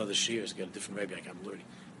has to get another shiur, he has to get a different rabbi. I'm learning.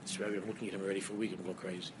 This rabbi, I'm looking at him already for a week, I'm going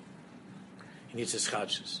crazy. He needs his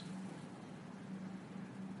chadshus.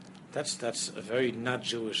 That's a very not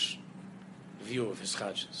Jewish view of his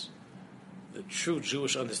chadshus. The true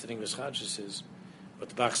Jewish understanding of his chadshus is what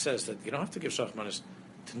the Bach says, that you don't have to give shachmanis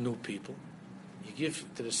to new people. You give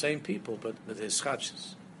to the same people, but with his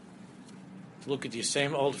chadshus. To look at your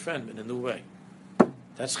same old friend in a new way.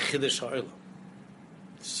 That's chiddush ha'olam.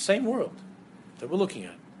 It's the same world that we're looking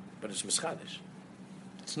at, but it's mischadish.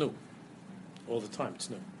 It's new. All the time, it's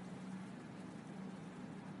new.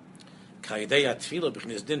 Ka'idei atfila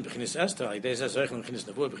b'chinis din b'chinis Esther, ka'idei zeh zoichen b'chinis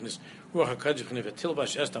nevuah b'chinis ruach hakodesh b'chinis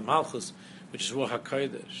v'tilbash Esther malchus, which is ruach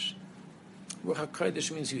hakodesh. Ruach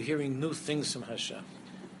hakodesh means you're hearing new things from Hashem.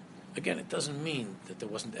 Again, it doesn't mean that there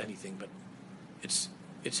wasn't anything, but it's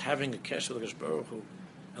it's having a kesher with Baruch Hu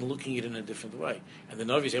and looking at it in a different way. And the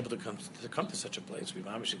Navi is able to come to such a place. We've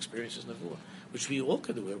obviously experienced Nevuah, which we all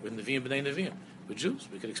could do. We're Nevi'im b'nei Nevi'im. We're Jews.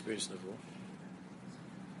 We could experience Nevuah.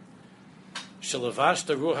 Shalavash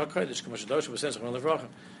the Ruach HaKodesh, K'mo Shadosh B'Sen Zechron Levracha,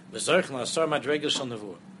 V'zorich L'asar Madregel Shal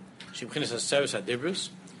Nevuah. She b'chinas HaSeres HaDibrus,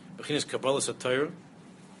 b'chinas Kabbalas HaTorah,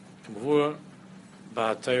 K'mavur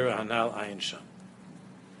Ba'Torah Hanal Ayin Sham.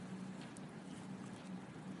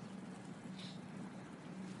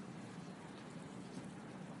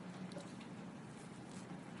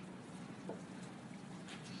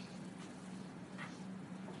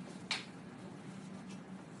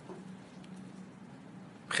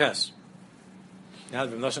 Ches. Now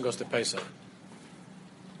the Nosson goes to Pesach.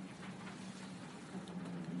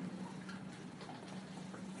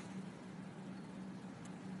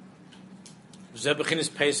 Zebuchin is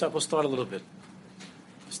Pesach. We'll start a little bit.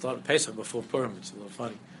 We'll start Pesach before Purim. It's a little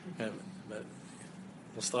funny, but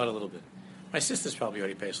we'll start a little bit. My sister's probably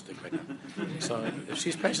already Pesach right now, so if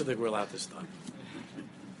she's Pesach, we're allowed to start.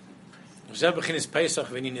 Zebuchin is Pesach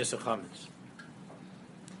v'inin Yisrachamis.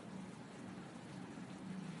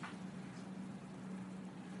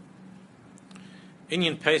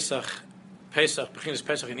 Inyan Pesach, beginnes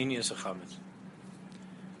Pesach in Inyan Sachamet.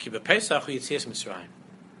 Ki Pesach hu Yitzias Mitzrayim.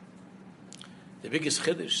 The biggest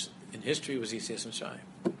chiddush in history was Yitzias Mitzrayim.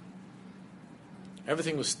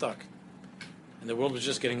 Everything was stuck, and the world was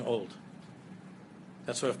just getting old.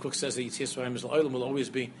 That's why Rav Kook says that Yitzias Mitzrayim is L'olam will always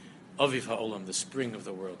be Aviv HaOlam, the spring of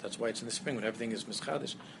the world. That's why it's in the spring when everything is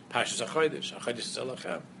Mischadish. Pashas HaChodesh, HaChodesh is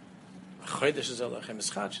Elachem, HaChodesh is Elachem,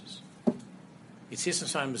 Mischadishes. Yitzias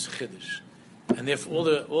Mitzrayim is chiddush. And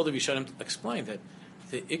therefore, all the Rishonim explained that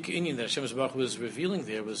the Inyan that Hashem Baruch was revealing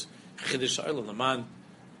there was Chiddush Ha'olam, Laman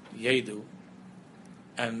Yedu,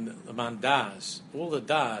 and Laman Das. All the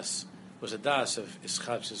Das was a Das of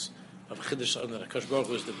Ischachus, of Chiddush Ha'olam, that HaKadosh Baruch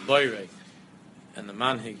was the Boirei and the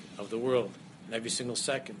Manhig of the world. In every single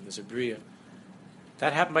second, there's a Bria.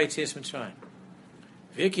 That happened by Yitzias Mitzrayim.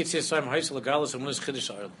 V'ik Yitzias Mitzrayim Ha'isel Agalos Amun is Chiddush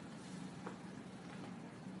Ha'olam.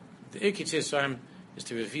 The Ik Yitzias Mitzrayim is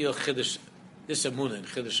to reveal Chiddush. This is Amunah in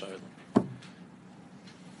Chiddush Ha'olam.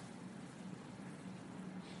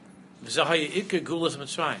 V'zahaya Iker Gulas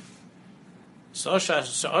Mitzrayim. Sa'asha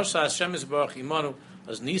Hashem Yisbarach Imanu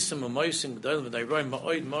as Nisim Amoysim G'dayim V'dayroim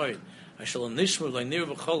Ma'oid Ma'oid Ashal Nishmu L'nir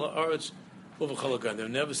V'chol Ha'aretz U'V'chol Ha'gan. There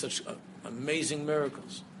were never such amazing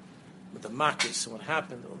miracles. With the Makis and what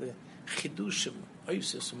happened, all the Chidushim,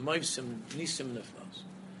 Oisis, Moisim, Nisim Niflas.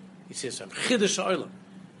 He says, Chiddush Ha'olam.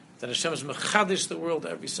 That Hashem is Mechadish the world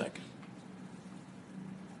every second.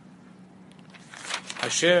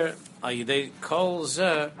 Asher al yidei kol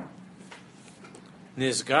zeh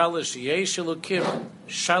nizgalish yesh elokim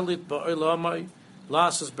shalit ba'olamai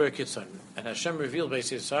lasas berkitzon. And Hashem revealed by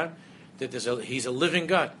His time that He's a living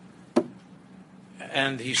God,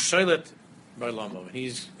 and He's shalit ba'olamai, and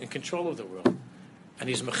He's in control of the world, and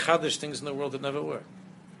He's mechadish things in the world that never were.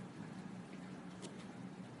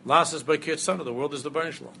 Lasas berkitzon, the world is the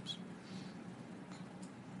burnish loms.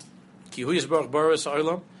 Ki hu yisbarach baras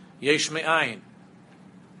olam yesh me'ayin.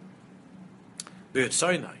 That's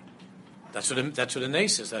what the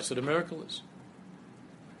nace is. That's what a miracle is.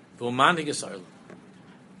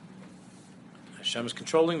 Hashem is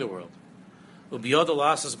controlling the world. And therefore the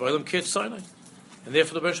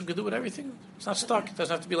Bereshit can do with everything. It's not stuck. It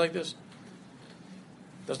doesn't have to be like this.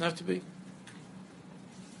 It doesn't have to be.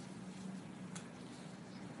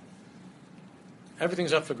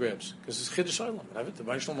 Everything's up for grabs because it's Chiddush Olam. Have it. The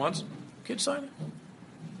Bereshit wants Kid Sinai.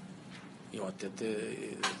 You want that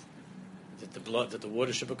the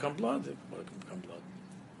water should become blood. The water can become blood.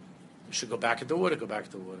 You should go back at the water. Go back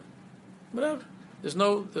at the water. Whatever. There's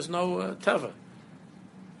no teva.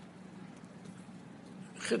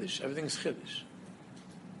 Chiddush. Everything's chiddush.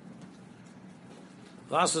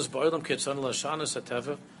 Lasas ba'olam kitzon l'shanas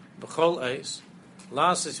hateva b'chol eis.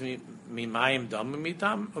 Lasas mi mayim dam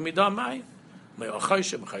umidam mayim.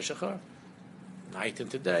 Me'ochayshe b'chayshachar. Night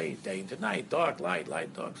into day into night, dark, light,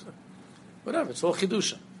 dark. Whatever. It's all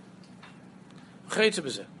chidusha. Chaytze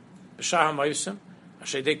b'zeh. B'shah ha'mayusim.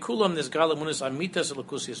 Ashdei kulam nizgal amunis amitas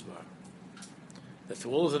elokus yisbar. That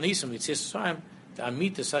through all of the nisim Yitzias Mitzrayim, the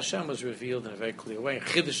amitas Hashem was revealed in a very clear way.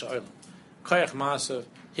 Chiddush ha'olam, koyach maasav,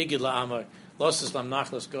 higid la'amar, losses lam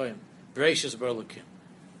nachlas goyim, bereishis berlukim.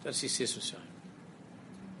 That's Yitzias Mitzrayim.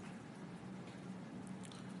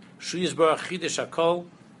 Shu yisbarach chidush hakol,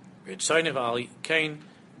 b'yitzaynev al kain,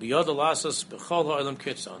 b'yod lasas b'chol ha'olam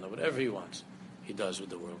kitzana. Whatever He wants, He does with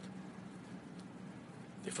the world.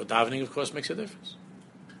 Therefore, davening, of course, makes a difference.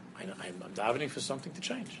 I'm davening for something to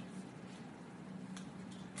change.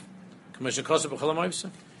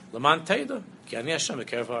 Laman Teda, ki ani Hashem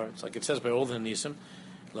b'kerev haaretz. Like it says by all the Nisim,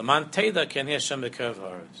 Laman Teda, ki ani Hashem b'kerev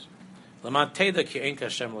haaretz. Laman Teda, ki ein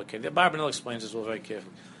Hashem l'kein. The Barbanel explains this all very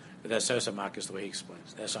carefully. But that's Sarsa Marcus, the way he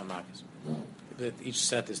explains. That's our Marcus. Each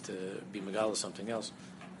set is to be Megala something else,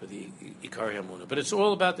 with the Ikari Emunah. But it's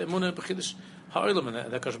all about the Emunah b'chidush ha'olam,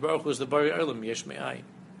 and that Kadosh Baruch Hu is the Bari Olam, Yesh Me'ayin.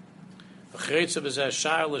 V'cheretza b'zeh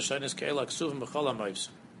sha'ar l'shaynis ke'ela ksuvim b'chol ha'mayvsim.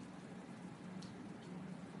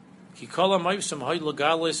 Ki kol ha'mayvsim ha'y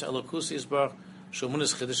l'galis elokusi yisbarach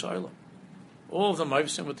she'emunas chidush ha'olam. All of the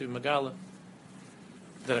mayvsim with the Megala,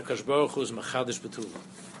 that Kadosh Baruch Hu is mechadish b'tulah.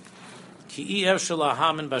 Ki i'ev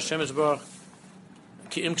shalahamin b'Hashem yisbarach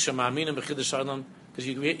ki im k'shema'aminim b'chidush ha'olam, because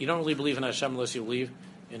you don't really believe in Hashem unless you believe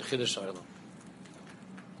in chidush ha'olam.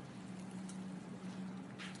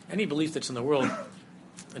 Any belief that's in the world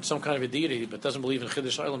in some kind of a deity but doesn't believe in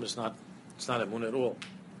chidush ha'olam is not emunah at all.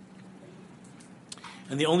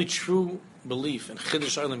 And the only true belief in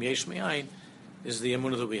chidush ha'olam yesh me'ayin is the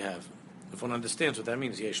emunah that we have. If one understands what that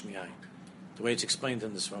means, yesh me'ayin, the way it's explained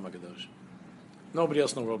in the Sfar HaKadosh. Nobody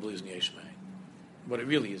else in the world believes in yesh me'ayin. What it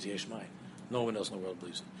really is, yesh me'ayin. No one else in the world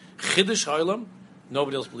believes in chidush ha'olam.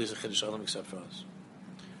 Nobody else believes in chidush ha'olam except for us.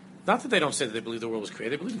 Not that they don't say that they believe the world was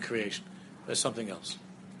created; they believe in creation. There's something else.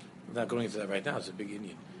 I'm not going into that right now. It's a big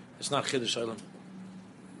Indian. It's not chidush ha'olam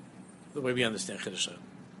the way we understand chidush ha'olam.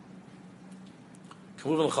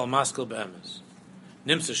 Kamuv l'chal maskil be'emes.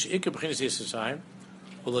 Nimtza she'ikar b'chinas yisrael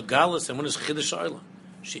u'legalas emunah chidush ha'olam.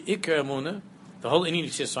 She'ikar emunah. The whole Indian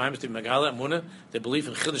Yisrael is the Megala emunah. They believe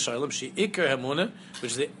in chidush ha'olam. She'ikar emunah,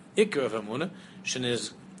 which is the ikar of emunah.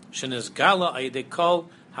 She'nez gala ayidei kol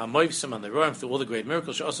ha'moivsim on the roim through all the great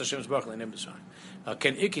miracles. She'os Hashem's baruch le'nim b'Mitzrayim.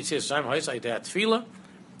 Ken ikar Yisrael ha'is ayidei atfila.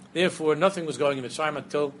 Therefore, nothing was going in Mitzrayim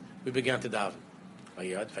until we began to daven.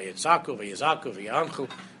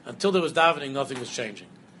 Until there was davening, nothing was changing.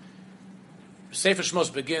 Sefer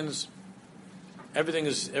Shmos begins. Everything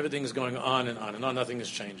is going on and on and on. Nothing is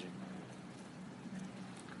changing.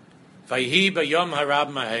 Vayhi bayom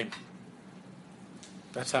harab mahem.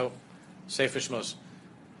 That's how Sefer Shmos.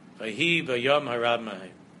 Vayhi bayom harab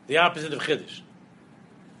mahem. The opposite of Chiddush.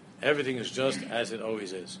 Everything is just as it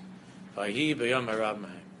always is. Vayhi bayom harab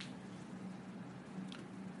mahem.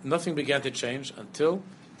 Nothing began to change until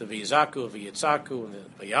the V'yizaku, V'yitzaku, and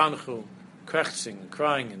the V'yanchu, krechzing and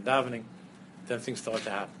crying and davening. Then things started to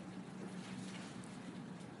happen.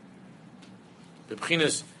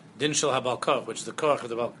 B'bchinas din shel habalkoch, which is the koch of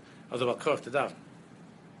the balkoch to daven.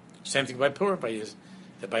 Same thing by Purim,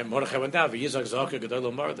 by Mordechai went down. V'yizak zaka gedol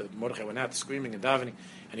omar, that Mordechai went out screaming and davening,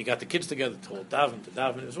 and he got the kids together to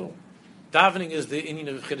daven as well. Davening is the Indian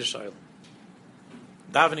of Chiddush ha'olam.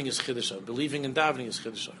 Davening is Chiddush ha'olam. Believing in davening is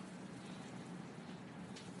Chiddush ha'olam.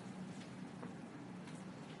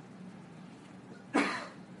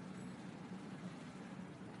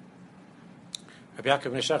 Rabbi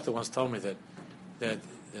Yaakov Meshachta once told me that the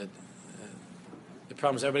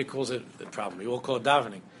problem is everybody calls it the problem. We all call it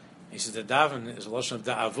davening. He says that daven is a lashon of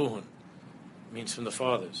da'avuhun, means from the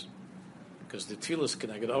fathers, because the tefillas can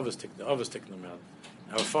get the overs taken them out.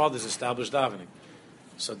 Our fathers established davening,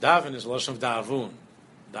 so daven is a lashon of da'avun.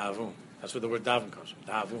 Da'avun. That's where the word daven comes from.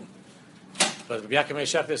 Da'avun. But Rabbi Yaakov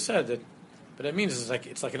Meshachta said that, but it means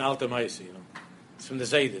it's like an alta ma'isi, It's from the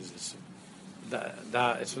Zaydis.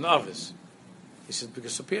 It's from the Ovis. He said,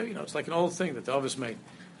 because it's like an old thing that the Ovis made.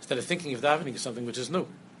 Instead of thinking of davening as something which is new.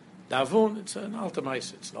 Davun, it's an alta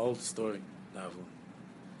ma'isa. It's an old story. Davun.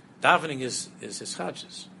 Davening is his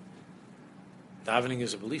chadjes. Davening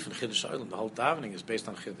is a belief in Chiddush ha'olam. The whole davening is based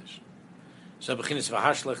on Chiddush. So beginners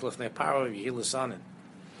v'hashlech lefnei paro v'yihil l'sanin.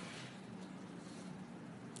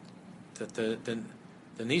 That the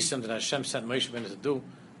nisim that Hashem sent Moshe Rabbeinu to do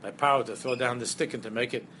by power to throw down the stick and to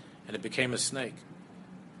make it, and it became a snake.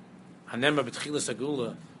 Hanema b'tchilas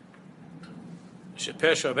agula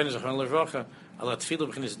shepersha Rabbeinu zachron levracha ala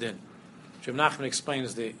tefillah b'chinas din. Reb Nachman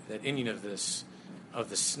explains that Indian of the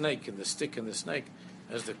snake and the stick and the snake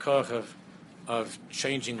as the koch of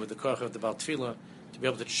changing with the koch of the Baal Tefillah to be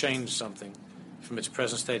able to change something from its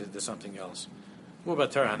present state into something else. More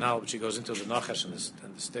about Torah Hanal, which he goes into the nachash and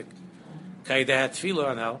the stick. Kaidehat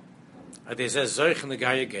Tefillah Hanal, adezeh zoich in the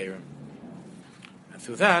gaya gerim. And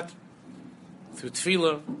through that, through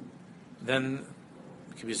Tefillah, then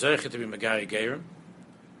it can be zoich to be megaya gerim.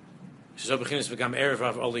 Which is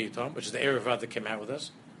the Erev that came out with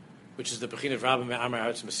us, which is the Bechin of Rabbi Me'amar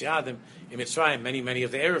Ha'aretz Mesiadim in Mitzrayim. Many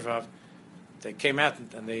of the Erev they came out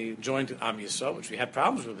and they joined Am Yisrael, which we had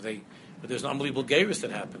problems with, but there's an unbelievable Geirus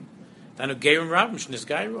that happened. Then a Geirim Rabbim Shnis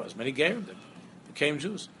Geiros, many Geirim that became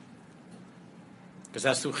Jews, because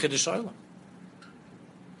that's through Chiddush ha'olam.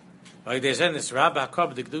 Like they said, this Rabbi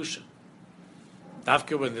Hakab the Kedusha.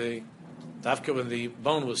 Dafka when the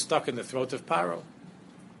bone was stuck in the throat of Paro,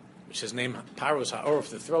 which his name Paro is Ha'or of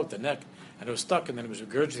the throat, the neck, and it was stuck, and then it was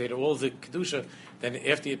regurgitated. All the kedusha. Then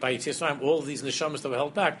after by Yetzias Mitzrayim, all these neshamas that were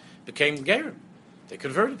held back became gerim. They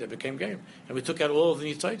converted. They became gerim, and we took out all of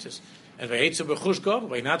the nitzoitis. And vayetzu b'chush gov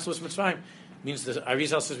vaynatzlos Mitzrayim means the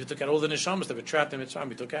Arizal says we took out all the neshamas that were trapped in Mitzrayim.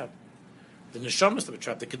 We took out the neshamas that were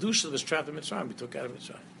trapped, the kedusha that was trapped in Mitzrayim. We took out of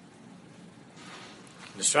Mitzrayim.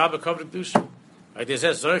 Nisra b'kavod kedusha. Right, there's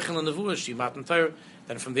that Zoichel and Nevuah, Matan Torah.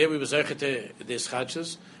 Then from there we were Zoichel to the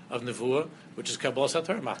Ischadshus of Nevuah, which is Kabbalah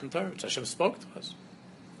Torah, Matan Torah, which Hashem spoke to us.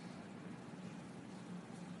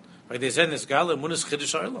 Right, there's this Gala, Munis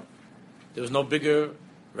Chiddush Ha'olam. There was no bigger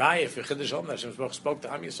raya for Chiddush Ha'olam. Hashem spoke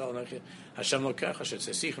to Am Yisrael, Hashem Lokech, Hashem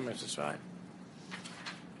Tzesichem, Mitzrayim.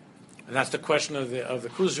 And that's the question of the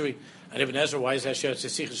Kuzari. And Ibn Ezra, why is Hashem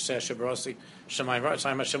Tzesichem, Hashem Barasi, Shemayim V'Aretz,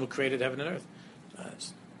 Hashem who created heaven and earth?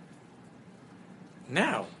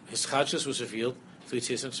 Now, his chadshus was revealed through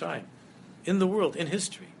Yetzias Mitzrayim. In the world, in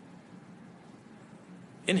history.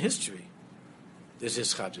 In history, there's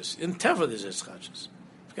his chadshus. In Teva, there's his chadshus.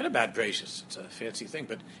 It's kind of bad gracious. It's a fancy thing,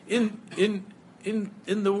 but in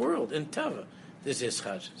the world, in Teva, there's his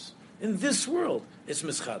chadshus. In this world, it's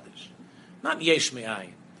mischadish. Not yesh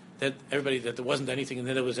me'ayin, that there wasn't anything and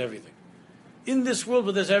then there was everything. In this world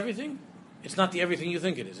where there's everything, it's not the everything you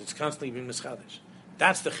think it is. It's constantly being mischadish.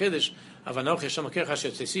 That's the chiddush of Anochi Hashem Elokecha Asher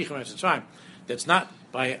Tzeichim Mitzrayim. That's not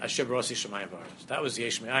by Asher Barasi Shemayim V'Aretz. That was the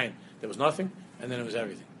Yesh Me'ayin. There was nothing, and then it was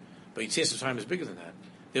everything. But Yetzias Mitzrayim is bigger than that.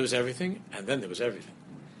 There was everything, and then there was everything.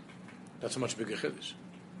 That's a much bigger chiddush.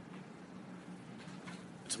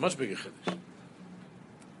 It's a much bigger chiddush.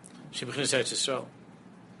 Shebechinas Eretz Yisrael.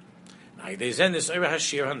 Now they send this Eira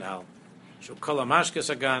Hashir Hanal. Shul Kol HaMashkes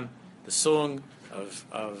Hagan, the song of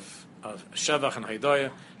Shavach and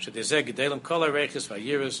Haidoya, Shedezeh Gedelim Kol HaReiches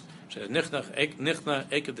Vayiris, Shedenichna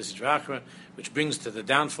Ekev Desirachra, which brings to the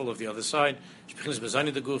downfall of the other side. Shebechinas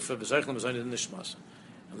Bezayni de Gufa, Bezaychel Bezayni de Nishmas,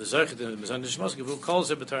 and the Zaychel de Bezayni de Nishmas Gevu Kol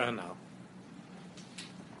Ze B'Torah Hanal.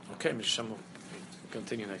 Okay, Mr. Shamu, we'll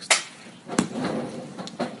continue next time.